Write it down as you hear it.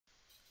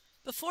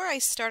Before I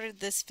started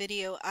this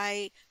video,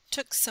 I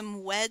took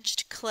some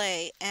wedged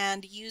clay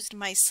and used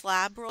my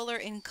slab roller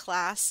in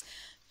class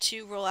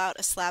to roll out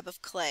a slab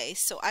of clay.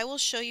 So I will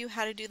show you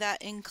how to do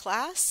that in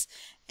class,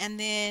 and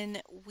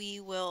then we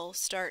will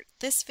start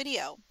this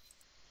video.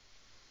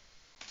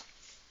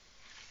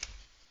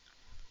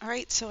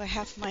 Alright, so I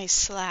have my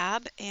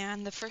slab,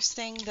 and the first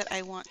thing that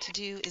I want to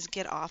do is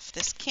get off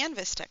this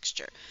canvas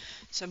texture.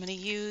 So I'm going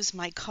to use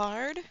my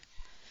card,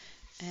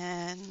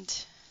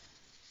 and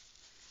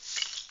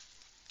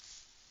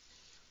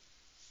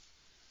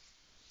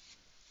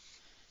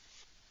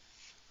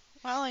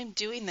while I'm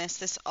doing this,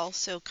 this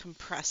also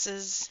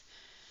compresses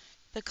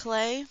the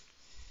clay.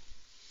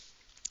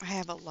 I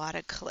have a lot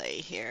of clay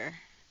here.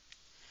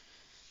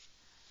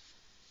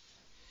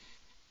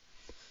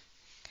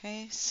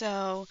 Okay,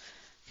 so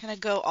kind of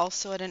go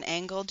also at an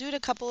angle. Do it a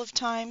couple of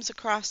times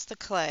across the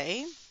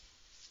clay.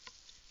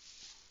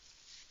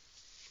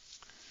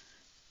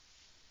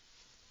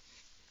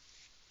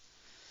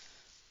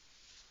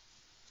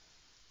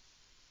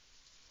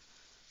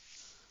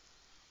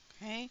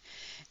 Okay,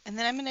 and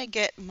then I'm going to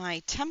get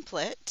my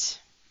template.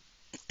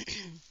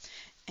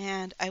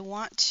 And I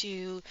want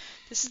to,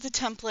 this is the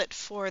template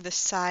for the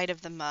side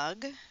of the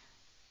mug.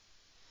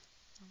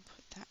 I'll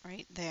put that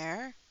right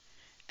there.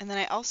 And then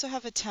I also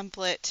have a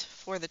template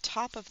for the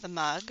top of the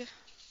mug.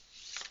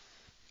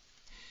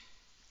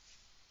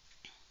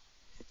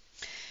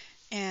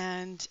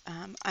 And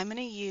I'm going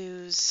to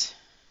use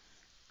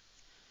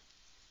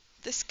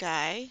this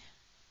guy.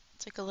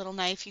 It's like a little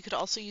knife. You could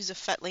also use a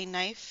fettling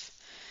knife.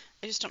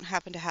 I just don't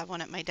happen to have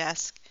one at my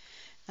desk.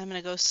 I'm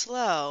going to go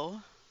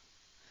slow.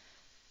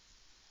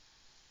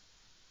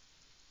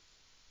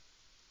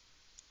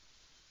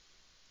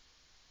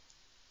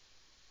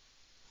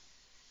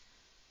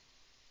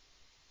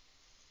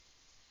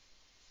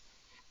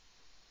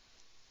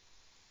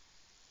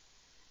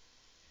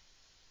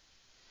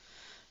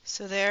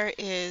 So there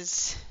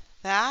is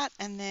that,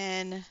 and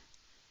then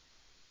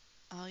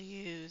I'll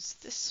use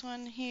this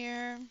one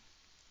here.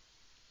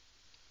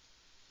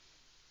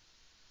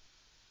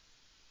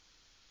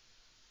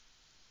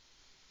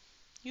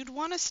 You'd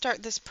want to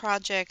start this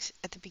project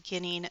at the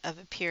beginning of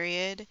a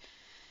period.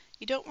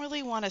 You don't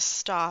really want to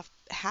stop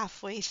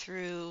halfway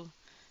through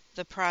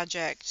the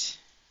project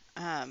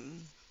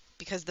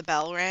because the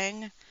bell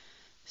rang.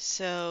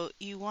 So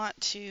you want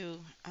to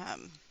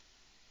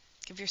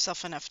give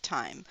yourself enough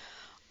time.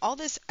 All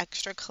this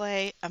extra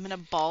clay I'm going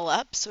to ball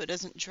up so it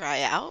doesn't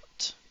dry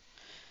out.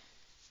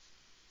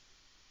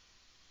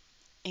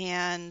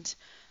 And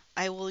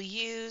I will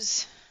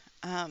use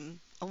a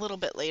little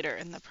bit later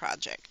in the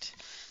project.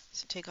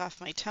 So take off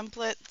my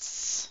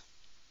templates,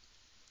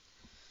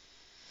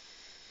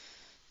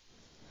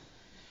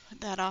 put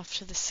that off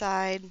to the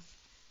side.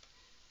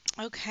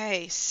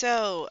 Okay,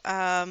 so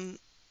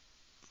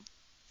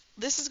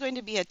this is going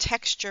to be a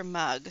texture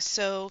mug,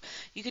 so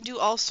you can do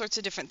all sorts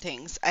of different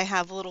things. I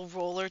have little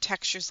roller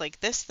textures like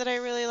this that I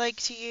really like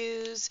to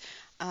use.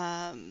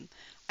 I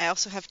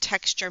also have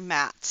texture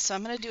mats, so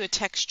I'm going to do a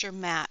texture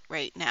mat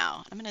right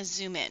now. I'm going to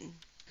zoom in.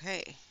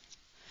 Okay.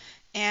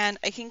 And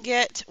I can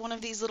get one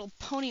of these little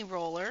pony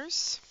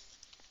rollers,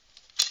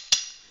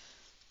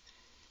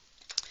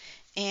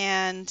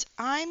 and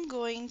I'm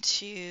going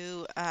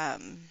to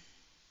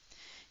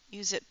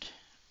use it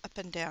up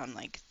and down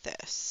like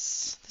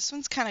this. This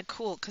one's kind of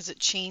cool because it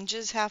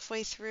changes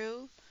halfway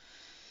through.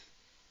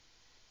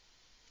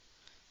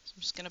 So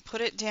I'm just going to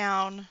put it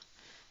down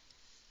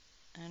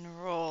and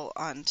roll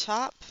on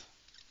top.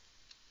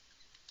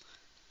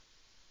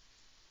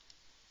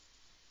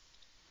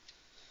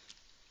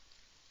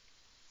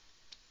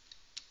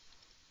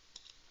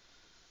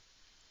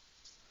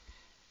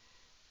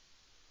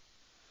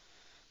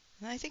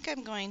 And I think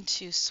I'm going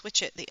to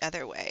switch it the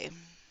other way.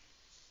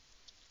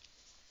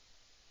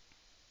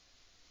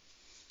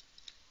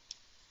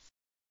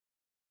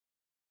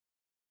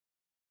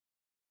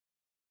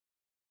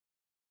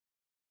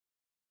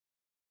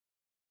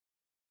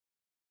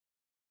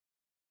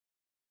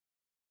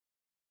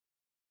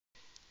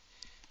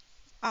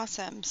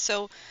 Awesome.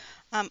 So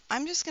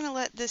I'm just going to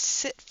let this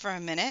sit for a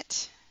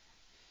minute.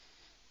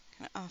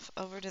 Kind of off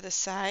over to the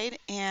side,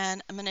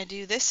 and I'm going to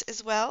do this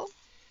as well.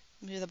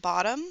 I'm going to do the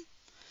bottom,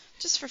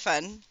 just for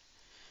fun.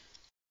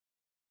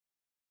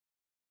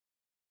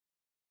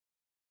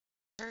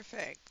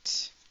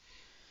 Perfect.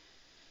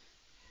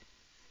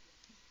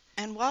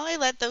 And while I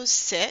let those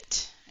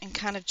sit and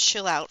kind of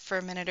chill out for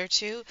a minute or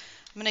two,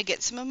 I'm going to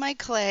get some of my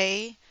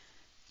clay,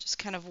 just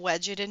kind of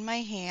wedge it in my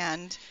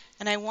hand.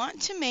 And I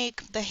want to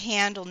make the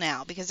handle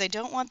now because I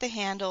don't want the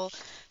handle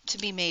to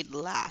be made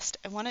last.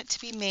 I want it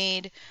to be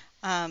made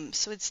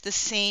so it's the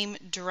same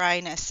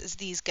dryness as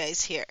these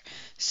guys here.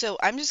 So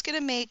I'm just going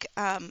to make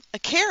a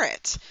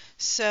carrot.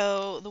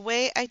 So the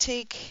way I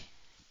take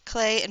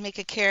clay and make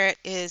a carrot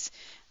is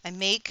I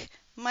make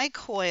my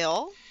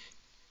coil.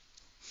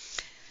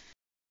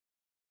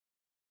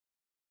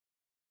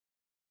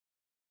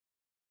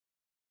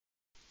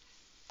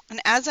 And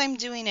as I'm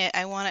doing it,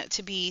 I want it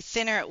to be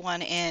thinner at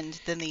one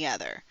end than the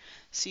other.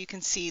 So you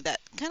can see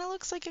that kind of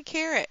looks like a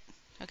carrot.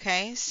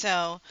 Okay, so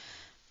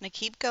I'm going to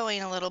keep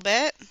going a little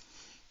bit.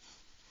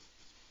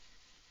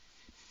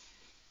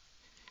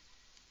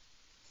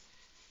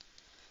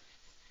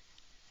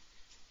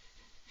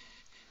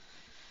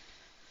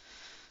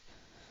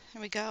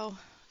 There we go.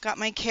 Got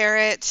my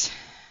carrot.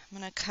 I'm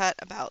going to cut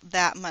about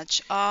that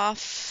much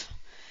off.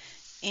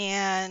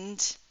 And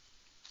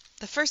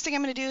the first thing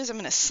I'm going to do is I'm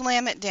going to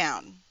slam it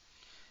down.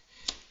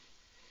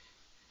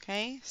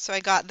 Okay, so I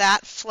got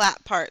that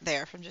flat part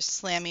there from just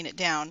slamming it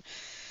down.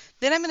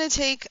 Then I'm going to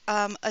take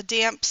a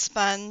damp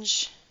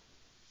sponge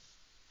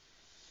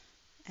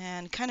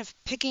and kind of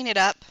picking it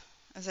up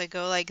as I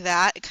go like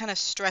that. It kind of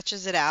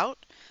stretches it out.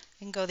 I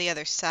can go the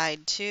other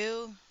side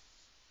too.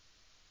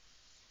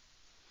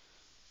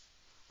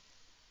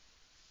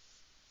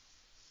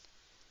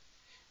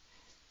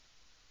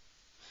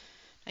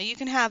 Now you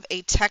can have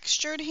a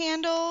textured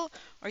handle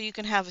or you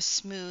can have a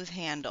smooth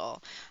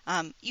handle.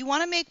 You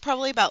want to make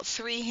probably about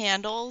 3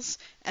 handles,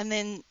 and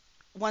then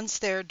once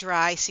they're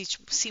dry,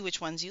 see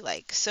which ones you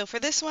like. So for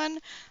this one,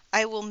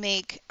 I will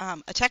make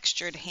a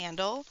textured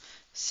handle.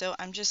 So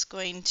I'm just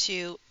going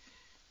to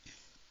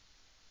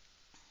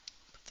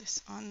put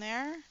this on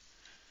there.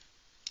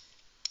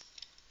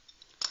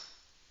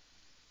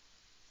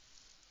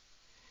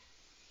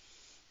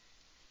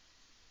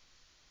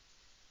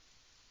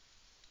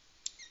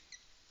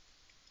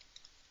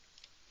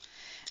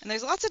 And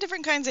there's lots of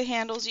different kinds of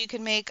handles you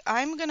can make.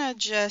 I'm going to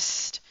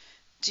just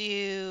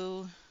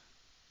do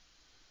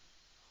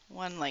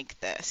one like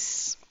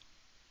this.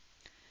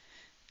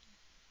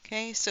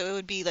 Okay, so it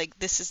would be like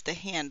this is the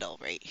handle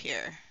right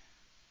here.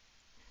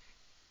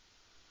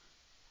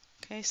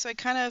 Okay, so I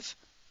kind of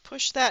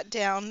push that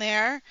down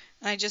there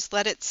and I just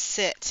let it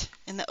sit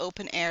in the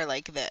open air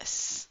like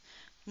this.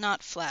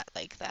 Not flat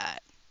like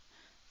that,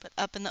 but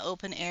up in the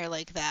open air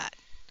like that.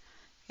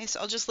 Okay, so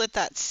I'll just let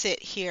that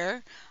sit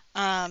here.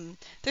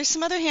 There's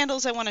some other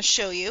handles I want to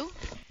show you.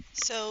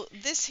 So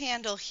this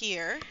handle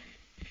here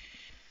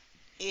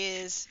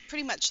is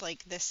pretty much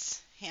like this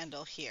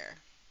handle here.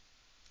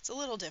 It's a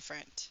little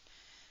different,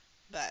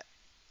 but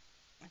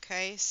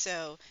okay,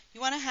 so you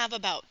want to have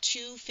about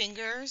 2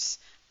 fingers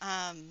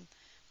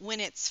when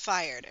it's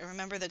fired. And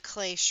remember, the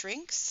clay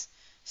shrinks,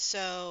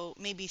 so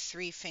maybe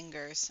 3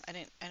 fingers. I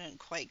didn't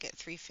quite get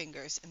 3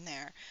 fingers in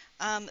there.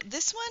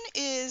 This one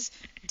is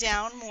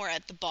down more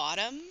at the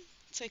bottom.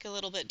 It's like a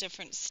little bit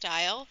different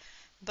style,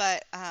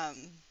 but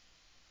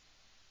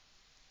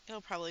it'll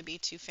probably be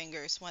 2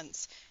 fingers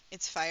once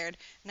it's fired.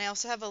 And I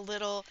also have a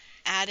little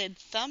added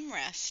thumb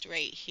rest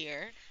right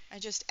here. I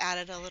just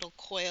added a little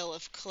coil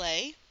of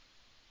clay.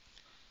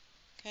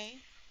 Okay,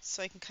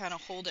 so I can kind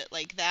of hold it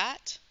like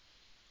that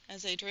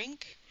as I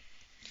drink.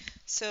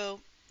 So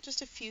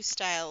just a few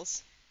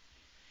styles.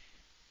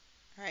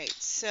 All right,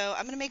 so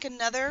I'm going to make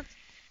another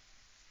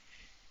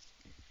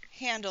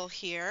handle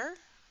here.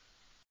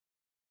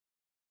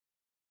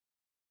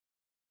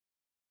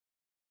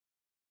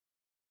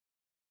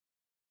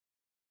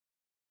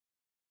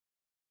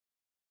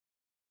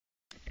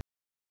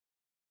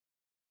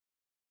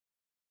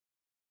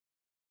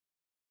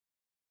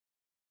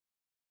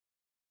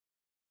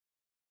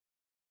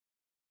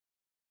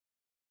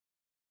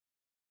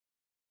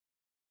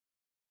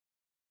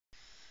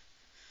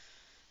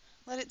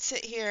 Let it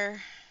sit here.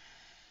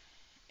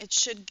 It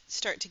should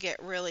start to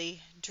get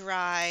really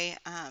dry.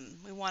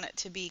 We want it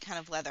to be kind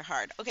of leather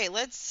hard. Okay,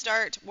 let's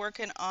start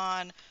working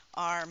on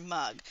our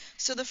mug.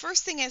 So the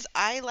first thing is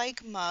I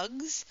like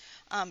mugs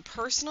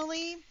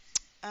personally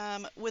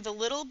with a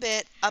little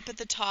bit up at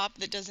the top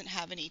that doesn't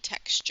have any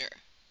texture.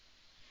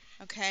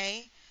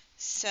 Okay,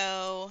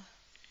 so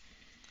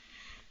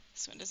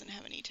this one doesn't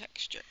have any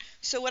texture.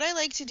 So what I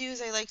like to do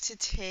is I like to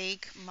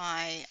take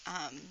my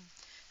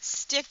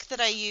stick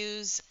that I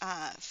use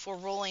for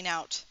rolling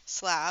out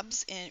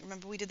slabs, and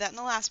remember we did that in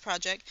the last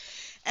project,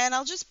 and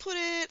I'll just put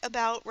it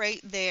about right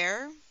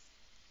there,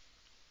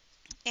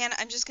 and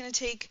I'm just going to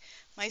take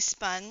my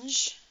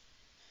sponge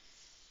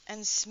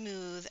and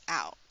smooth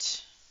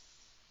out.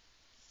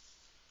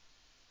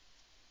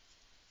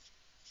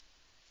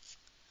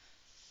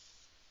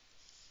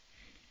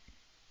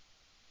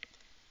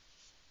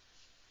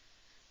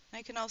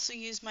 I can also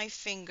use my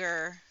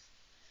finger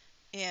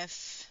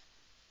if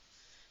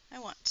I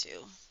want to.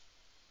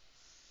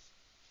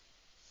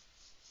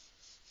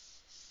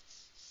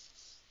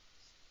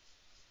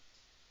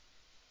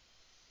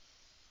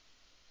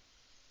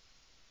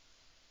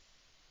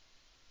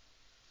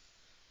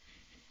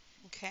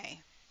 Okay,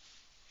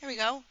 here we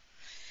go.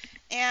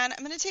 And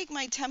I'm going to take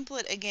my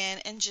template again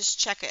and just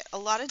check it. A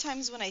lot of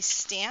times when I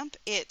stamp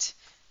it,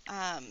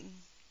 um,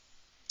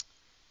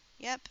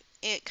 yep,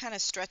 it kind of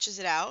stretches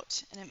it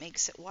out and it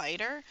makes it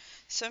wider.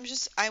 So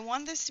I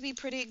want this to be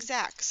pretty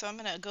exact. So I'm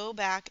going to go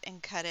back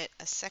and cut it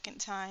a second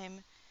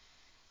time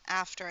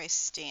after I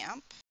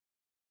stamp.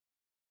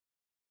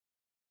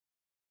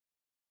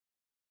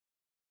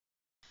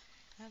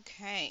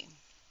 Okay,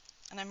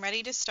 and I'm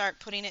ready to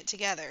start putting it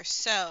together.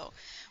 So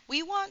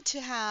we want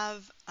to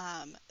have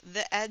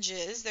the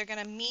edges, they're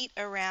going to meet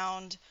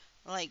around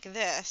like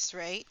this,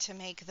 right, to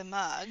make the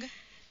mug.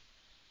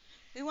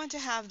 we want to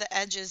have the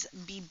edges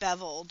be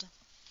beveled,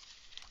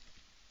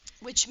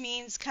 which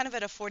means kind of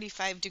at a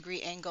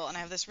 45-degree angle. And I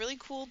have this really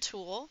cool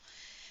tool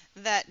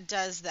that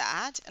does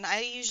that, and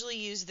I usually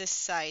use this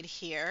side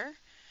here.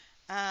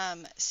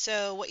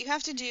 So what you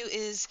have to do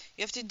is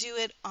you have to do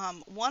it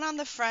one on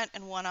the front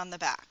and one on the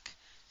back.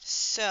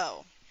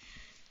 So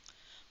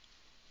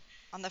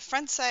on the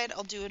front side,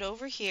 I'll do it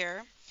over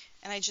here,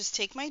 and I just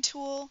take my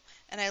tool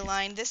and I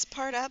line this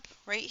part up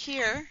right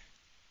here,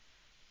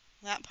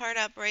 that part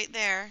up right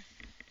there,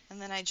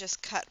 and then I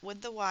just cut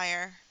with the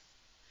wire,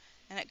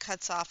 and it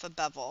cuts off a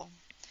bevel.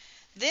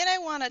 Then I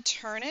want to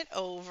turn it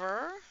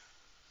over,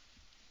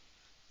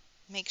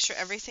 make sure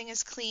everything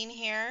is clean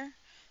here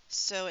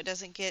so it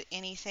doesn't get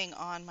anything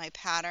on my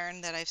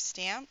pattern that I've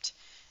stamped,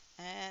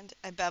 and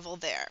I bevel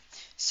there.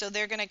 So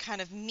they're going to kind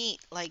of meet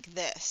like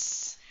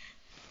this.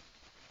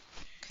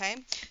 Okay,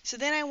 so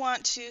then I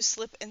want to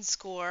slip and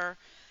score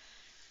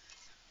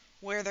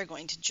where they're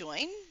going to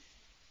join.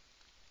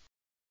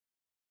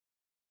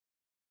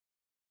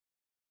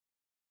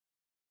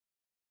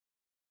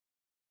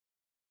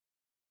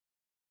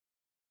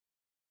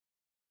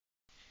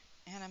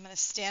 And I'm going to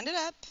stand it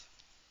up,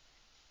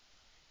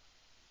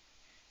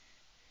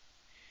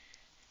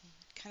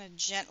 kind of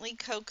gently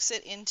coax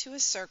it into a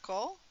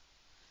circle,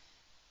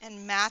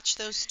 and match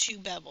those two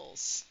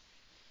bevels.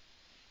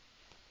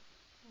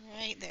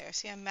 Right there.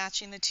 See, I'm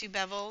matching the two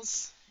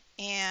bevels.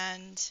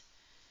 And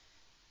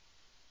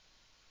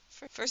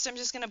first I'm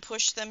just going to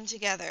push them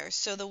together.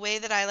 So the way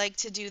that I like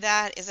to do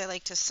that is I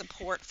like to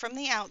support from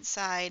the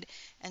outside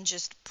and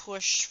just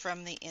push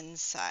from the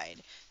inside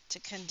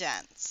to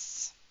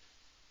condense.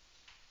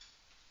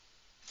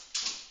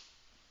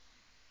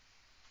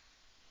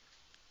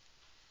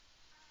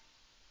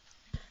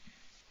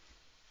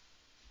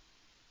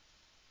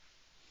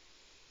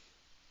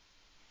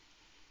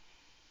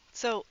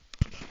 So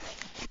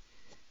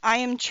I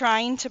am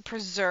trying to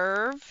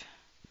preserve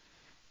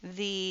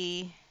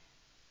the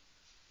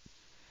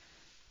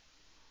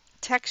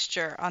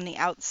texture on the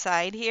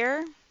outside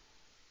here.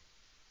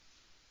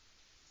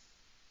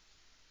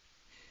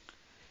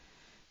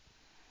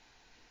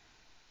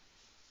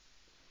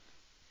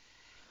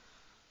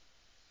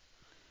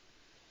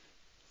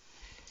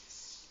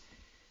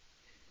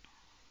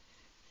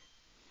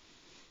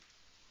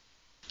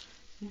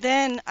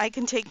 Then I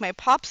can take my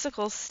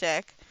popsicle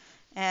stick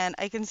and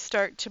I can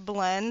start to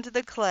blend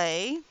the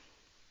clay,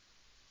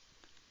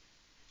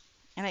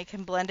 and I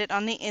can blend it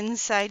on the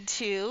inside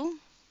too,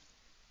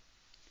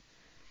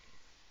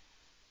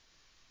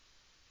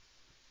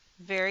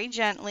 very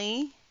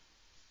gently.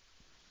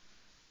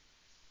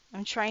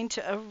 I'm trying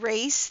to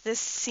erase this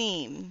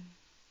seam.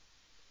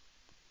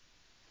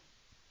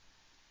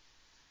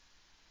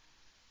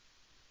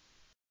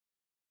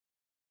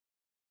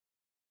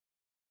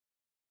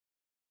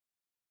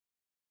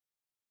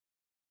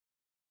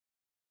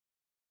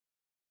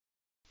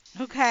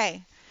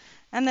 Okay,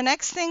 and the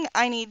next thing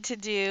I need to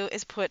do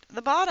is put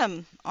the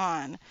bottom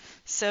on.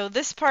 So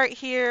this part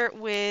here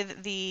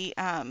with the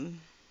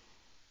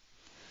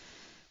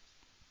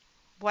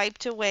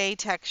wiped away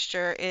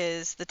texture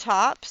is the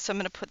top. So I'm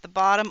going to put the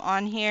bottom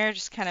on here,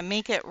 just kind of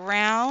make it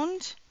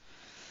round.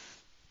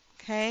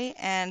 Okay,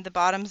 and the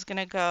bottom's going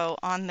to go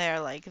on there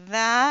like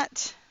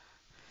that.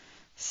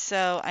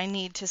 So I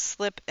need to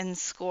slip and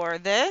score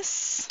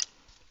this.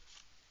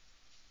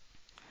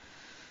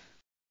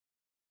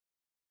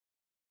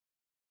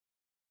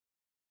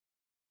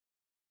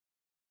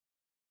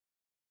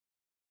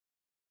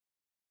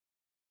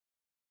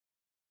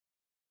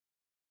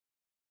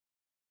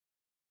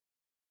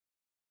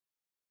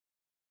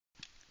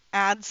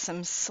 Add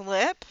some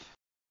slip.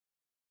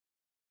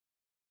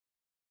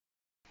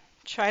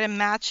 Try to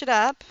match it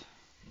up.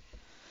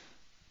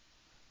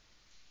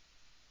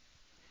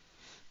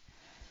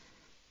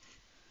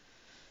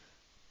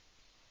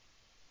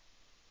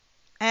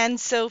 And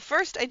so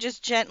first I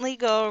just gently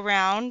go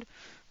around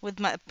with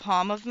my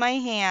palm of my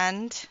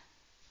hand.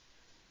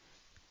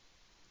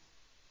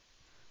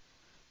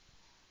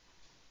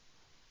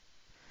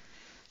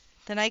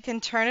 Then I can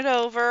turn it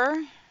over.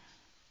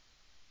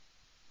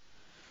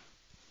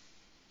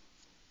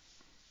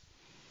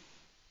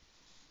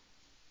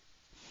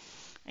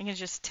 I can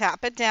just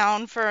tap it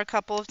down for a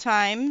couple of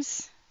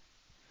times.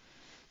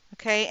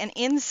 Okay, and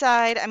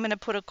inside I'm going to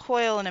put a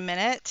coil in a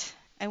minute.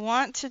 I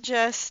want to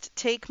just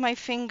take my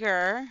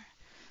finger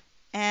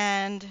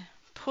and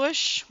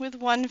push with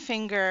one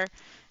finger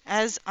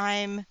as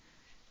I'm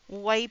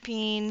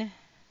wiping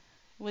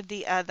with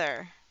the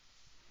other.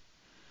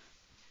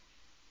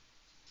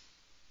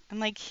 And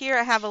like here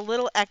I have a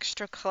little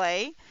extra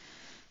clay,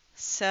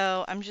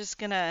 so I'm just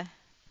going to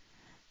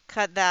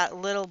cut that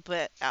little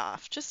bit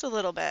off, just a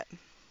little bit.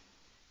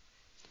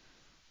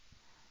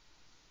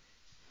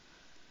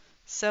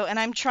 So, and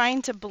I'm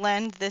trying to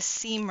blend this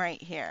seam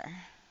right here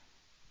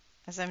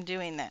as I'm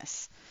doing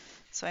this.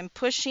 So I'm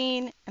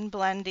pushing and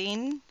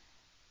blending.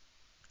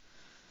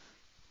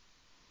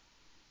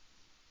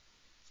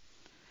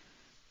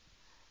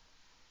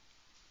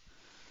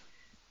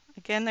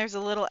 Again, there's a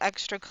little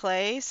extra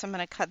clay, so I'm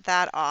going to cut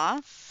that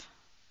off.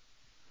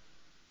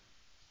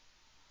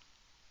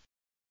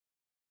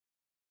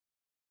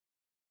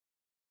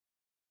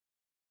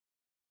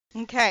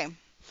 Okay,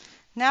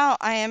 now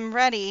I am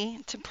ready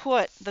to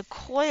put the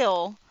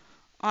coil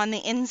on the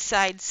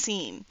inside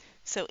seam.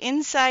 So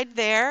inside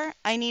there,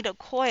 I need a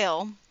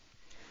coil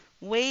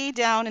way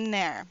down in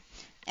there.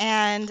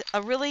 And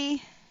a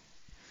really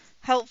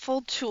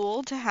helpful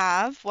tool to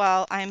have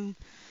while I'm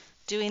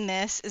doing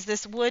this is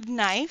this wood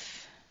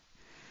knife,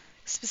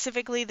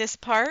 specifically this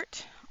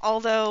part,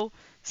 although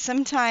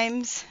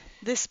sometimes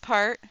this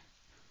part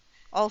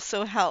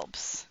also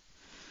helps.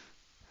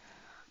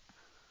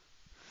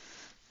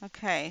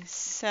 Okay,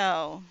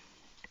 so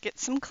get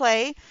some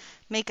clay,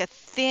 make a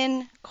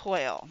thin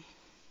coil.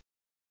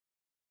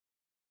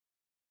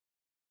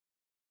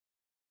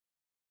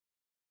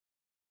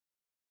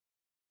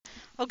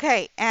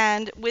 Okay,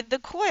 and with the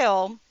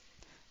coil,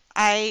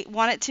 I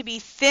want it to be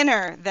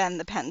thinner than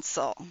the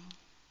pencil.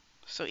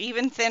 So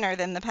even thinner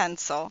than the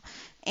pencil.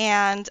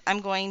 And I'm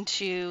going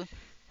to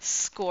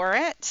score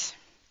it.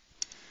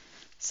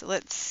 So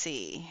let's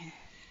see.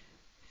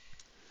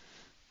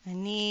 I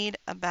need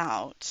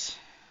about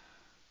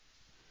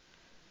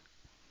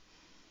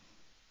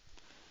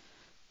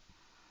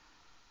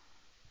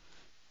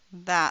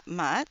that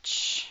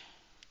much.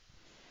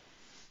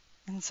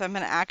 And so I'm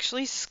going to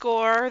actually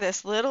score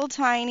this little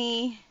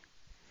tiny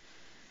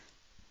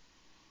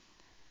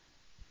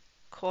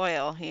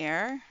coil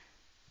here.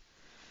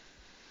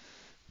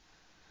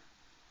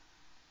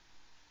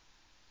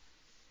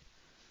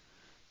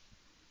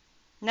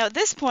 Now at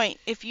this point,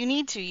 if you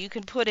need to, you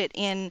can put it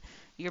in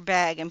your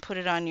bag and put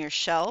it on your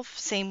shelf.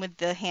 Same with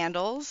the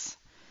handles.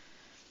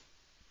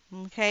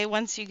 Okay,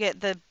 once you get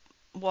the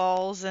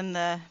walls and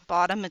the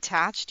bottom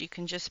attached, you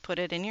can just put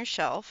it in your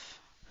shelf.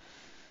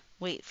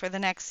 Wait for the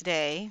next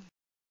day.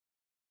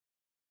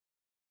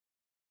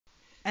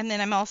 And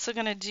then I'm also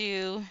going to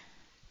do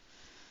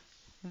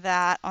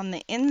that on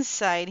the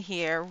inside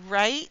here,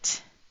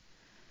 right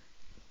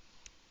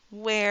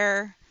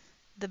where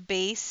the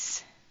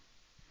base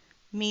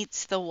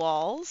meets the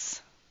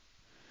walls.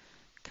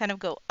 Kind of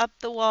go up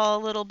the wall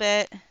a little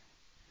bit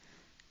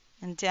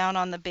and down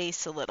on the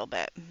base a little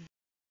bit.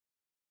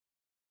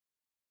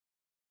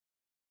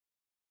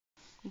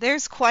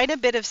 There's quite a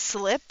bit of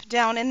slip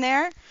down in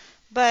there,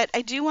 but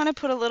I do want to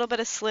put a little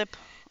bit of slip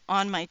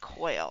on my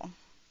coil.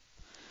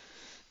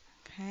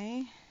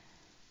 Okay.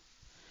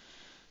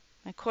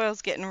 My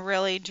coil's getting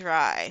really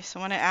dry, so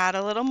I want to add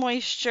a little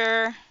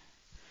moisture.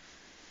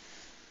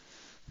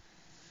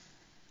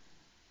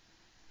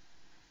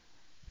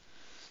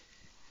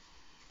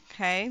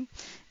 Okay,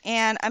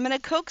 and I'm going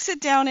to coax it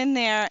down in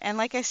there, and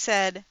like I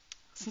said,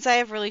 since I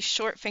have really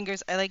short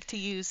fingers, I like to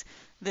use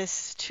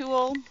this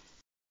tool.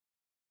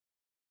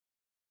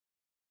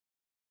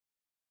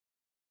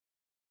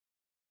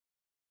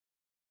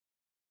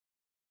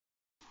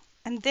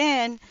 And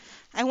then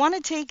I want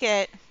to take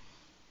it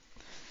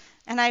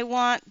and I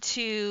want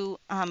to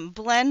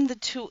blend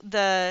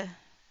the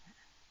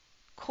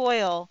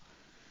coil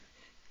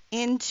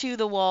into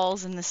the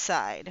walls and the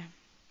side.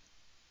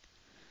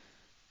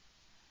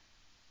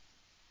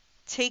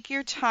 Take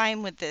your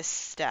time with this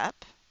step.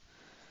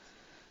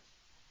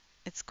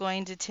 It's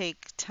going to take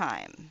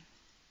time.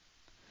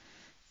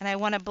 And I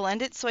want to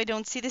blend it so I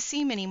don't see the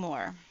seam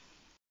anymore.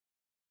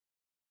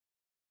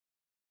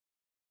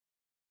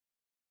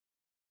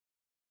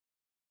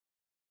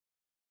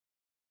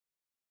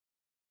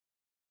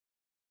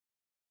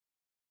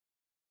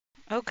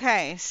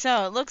 Okay,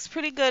 so it looks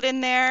pretty good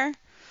in there.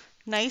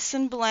 Nice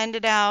and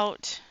blended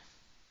out.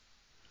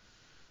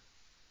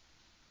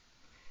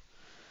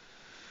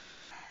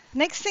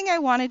 Next thing I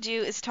want to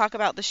do is talk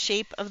about the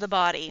shape of the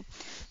body.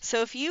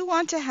 So if you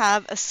want to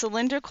have a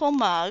cylindrical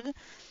mug,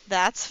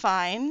 that's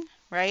fine,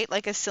 right?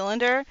 Like a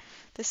cylinder.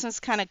 This one's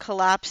kind of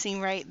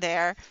collapsing right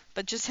there,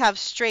 but just have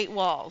straight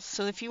walls.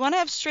 So if you want to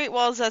have straight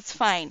walls, that's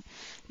fine.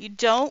 You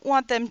don't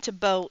want them to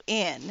bow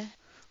in.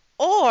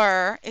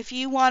 Or if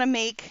you want to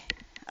make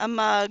a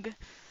mug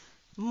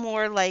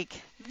more like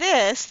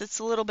this, that's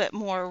a little bit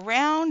more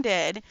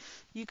rounded,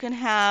 you can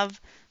have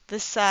the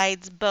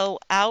sides bow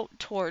out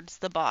towards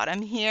the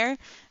bottom here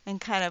and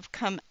kind of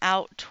come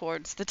out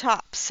towards the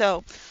top.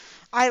 So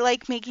I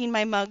like making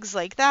my mugs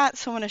like that,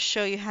 so I want to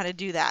show you how to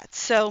do that.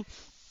 So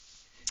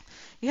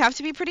you have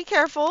to be pretty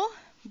careful,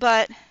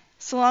 but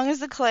so long as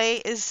the clay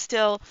is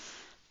still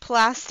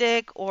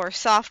plastic or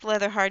soft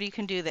leather hard, you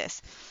can do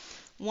this.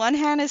 One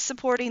hand is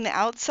supporting the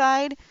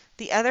outside,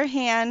 the other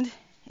hand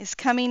is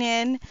coming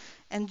in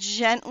and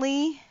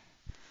gently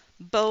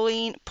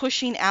bowing,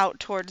 pushing out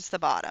towards the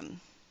bottom.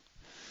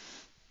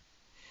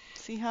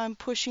 See how I'm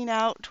pushing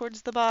out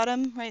towards the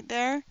bottom right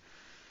there?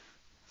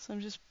 So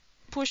I'm just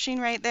pushing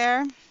right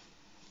there.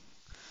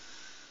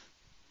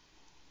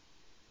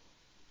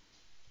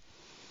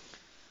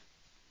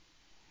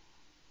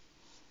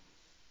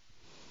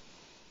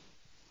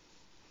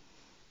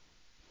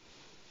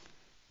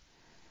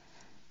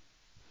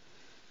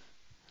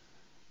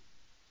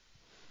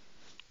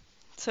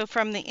 So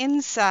from the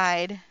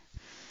inside,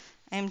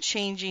 I'm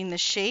changing the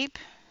shape.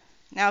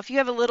 Now if you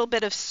have a little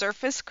bit of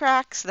surface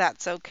cracks,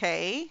 that's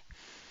okay.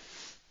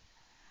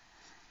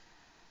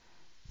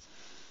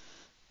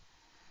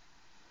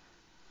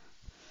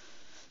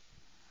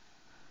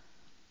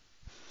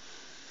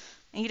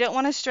 And you don't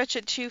want to stretch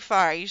it too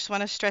far. You just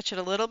want to stretch it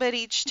a little bit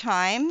each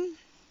time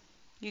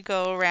you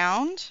go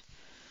around.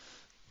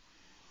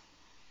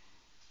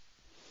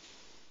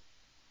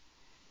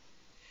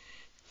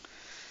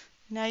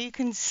 Now you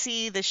can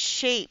see the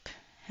shape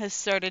has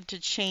started to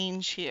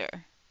change here.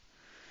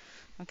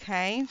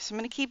 Okay, so I'm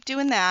going to keep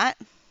doing that.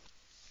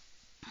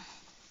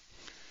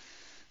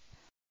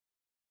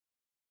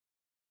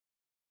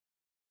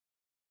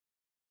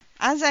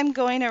 As I'm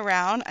going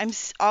around, I'm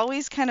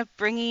always kind of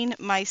bringing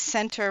my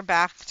center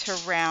back to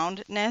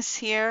roundness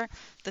here,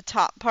 the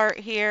top part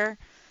here,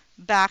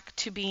 back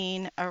to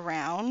being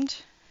around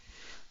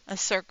a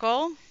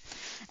circle.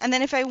 And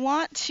then if I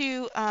want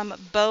to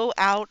bow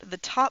out the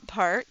top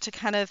part to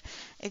kind of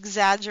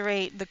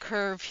exaggerate the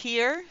curve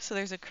here, so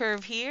there's a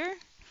curve here,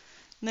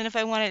 and then if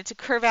I wanted it to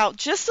curve out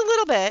just a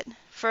little bit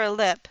for a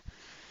lip,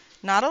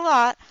 not a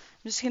lot,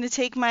 I'm just going to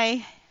take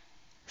my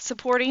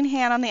supporting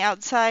hand on the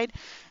outside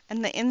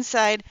and the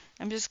inside,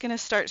 I'm just going to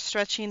start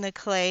stretching the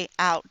clay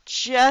out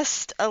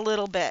just a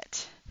little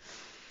bit.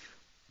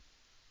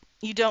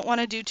 You don't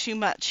want to do too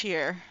much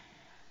here.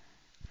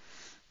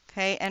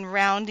 Okay, and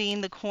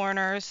rounding the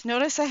corners.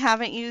 Notice I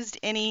haven't used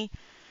any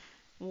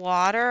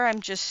water,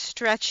 I'm just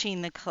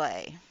stretching the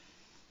clay.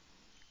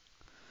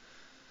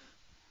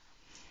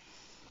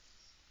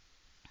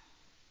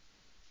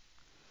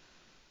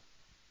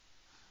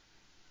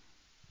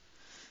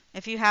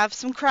 If you have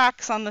some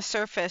cracks on the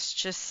surface,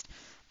 just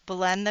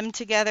blend them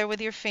together with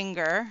your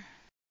finger.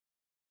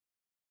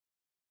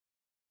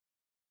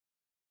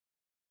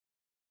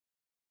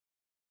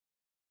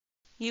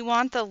 You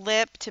want the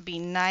lip to be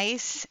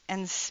nice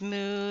and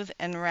smooth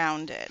and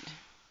rounded.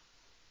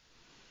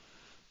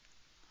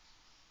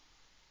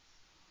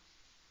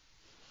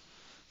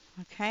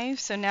 Okay,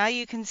 so now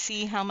you can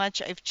see how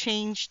much I've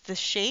changed the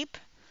shape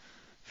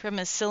from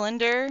a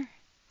cylinder.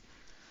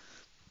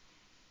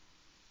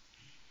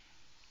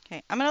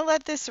 Okay, I'm going to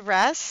let this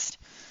rest,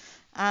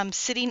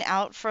 sitting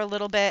out for a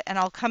little bit, and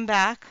I'll come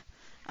back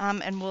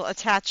and we'll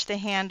attach the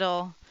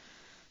handle.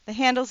 The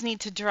handles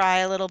need to dry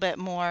a little bit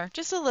more,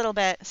 just a little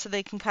bit, so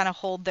they can kind of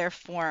hold their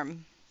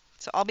form.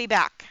 So I'll be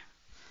back.